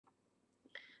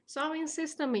Solving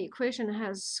system equation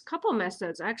has a couple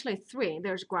methods, actually three.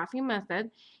 There's graphing method,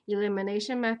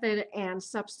 elimination method, and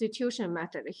substitution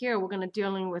method. Here we're going to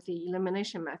dealing with the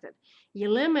elimination method.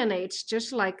 Eliminate,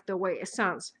 just like the way it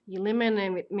sounds.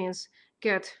 Eliminate means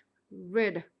get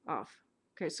rid of.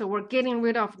 Okay, so we're getting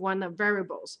rid of one of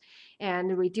variables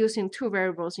and reducing two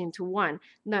variables into one.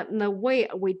 Now, the way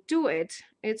we do it,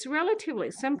 it's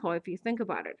relatively simple if you think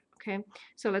about it. Okay,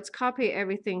 so let's copy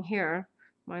everything here.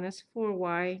 Minus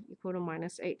 4y equal to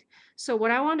minus 8. So what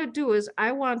I want to do is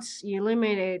I want to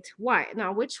eliminate y.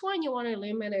 Now, which one you want to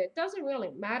eliminate doesn't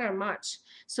really matter much,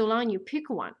 so long you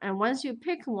pick one. And once you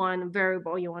pick one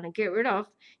variable you want to get rid of,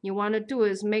 you want to do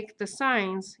is make the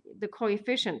signs, the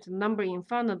coefficient, the number in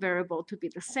front of the variable to be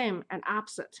the same and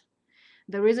opposite.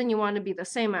 The reason you want to be the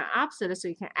same and opposite is so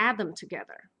you can add them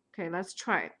together. Okay, let's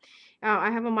try. I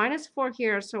have a minus 4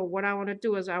 here, so what I want to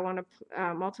do is I want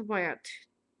to multiply out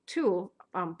 2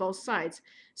 on both sides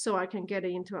so I can get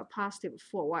it into a positive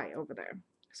 4y over there.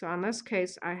 So in this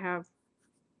case, I have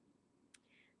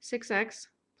 6x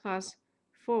plus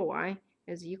 4y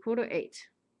is equal to 8.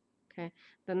 Okay,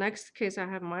 the next case I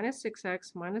have minus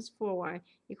 6x minus 4y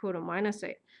equal to minus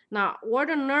 8. Now,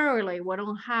 ordinarily, we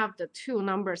don't have the two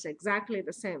numbers exactly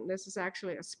the same. This is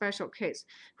actually a special case.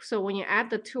 So when you add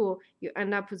the two, you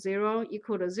end up 0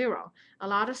 equal to 0. A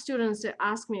lot of students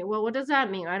ask me, well, what does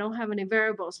that mean? I don't have any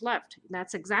variables left.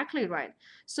 That's exactly right.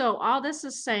 So all this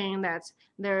is saying that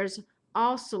there's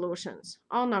all solutions,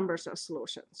 all numbers are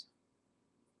solutions.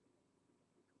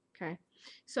 Okay.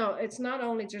 So it's not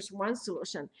only just one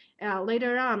solution.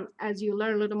 Later on, as you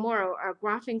learn a little more,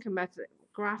 graphing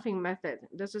method,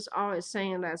 this is always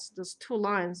saying that those two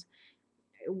lines,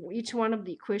 each one of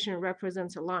the equation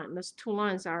represents a line. Those two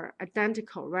lines are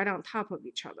identical right on top of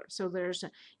each other. So there's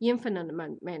infinite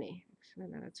many.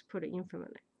 Let's put it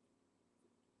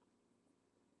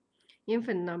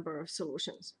infinite number of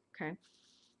solutions. Okay.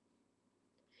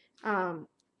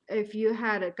 If you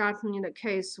had gotten in a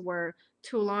case where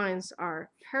two lines are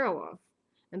parallel,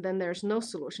 and then there's no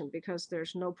solution because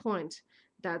there's no point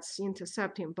that's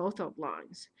intercepting both of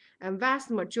lines. And vast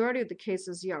majority of the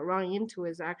cases you're running into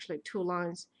is actually two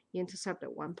lines intercept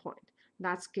at one point.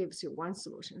 That gives you one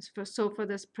solution. So for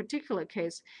this particular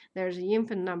case, there's an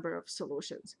infinite number of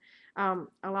solutions. A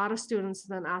lot of students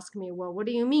then ask me, well, what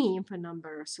do you mean infinite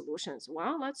number of solutions?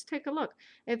 Well, let's take a look.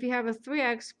 If you have a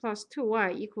 3x plus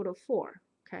 2y equal to 4,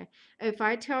 okay, if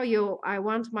I tell you I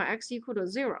want my x equal to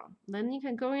 0, then you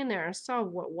can go in there and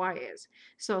solve what y is.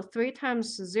 So 3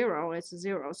 times 0 is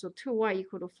 0, so 2y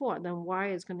equal to 4, then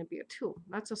y is going to be a 2.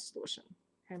 That's a solution.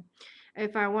 Okay.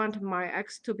 If I want my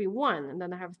x to be 1, and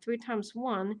then I have 3 times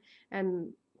 1,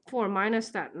 and 4 minus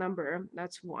that number,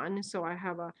 that's 1. So I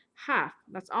have a half.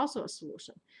 That's also a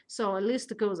solution. So a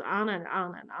list goes on and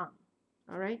on and on.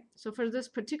 All right. So for this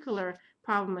particular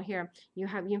problem here, you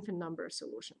have infinite number of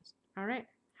solutions. All right.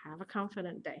 Have a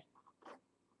confident day.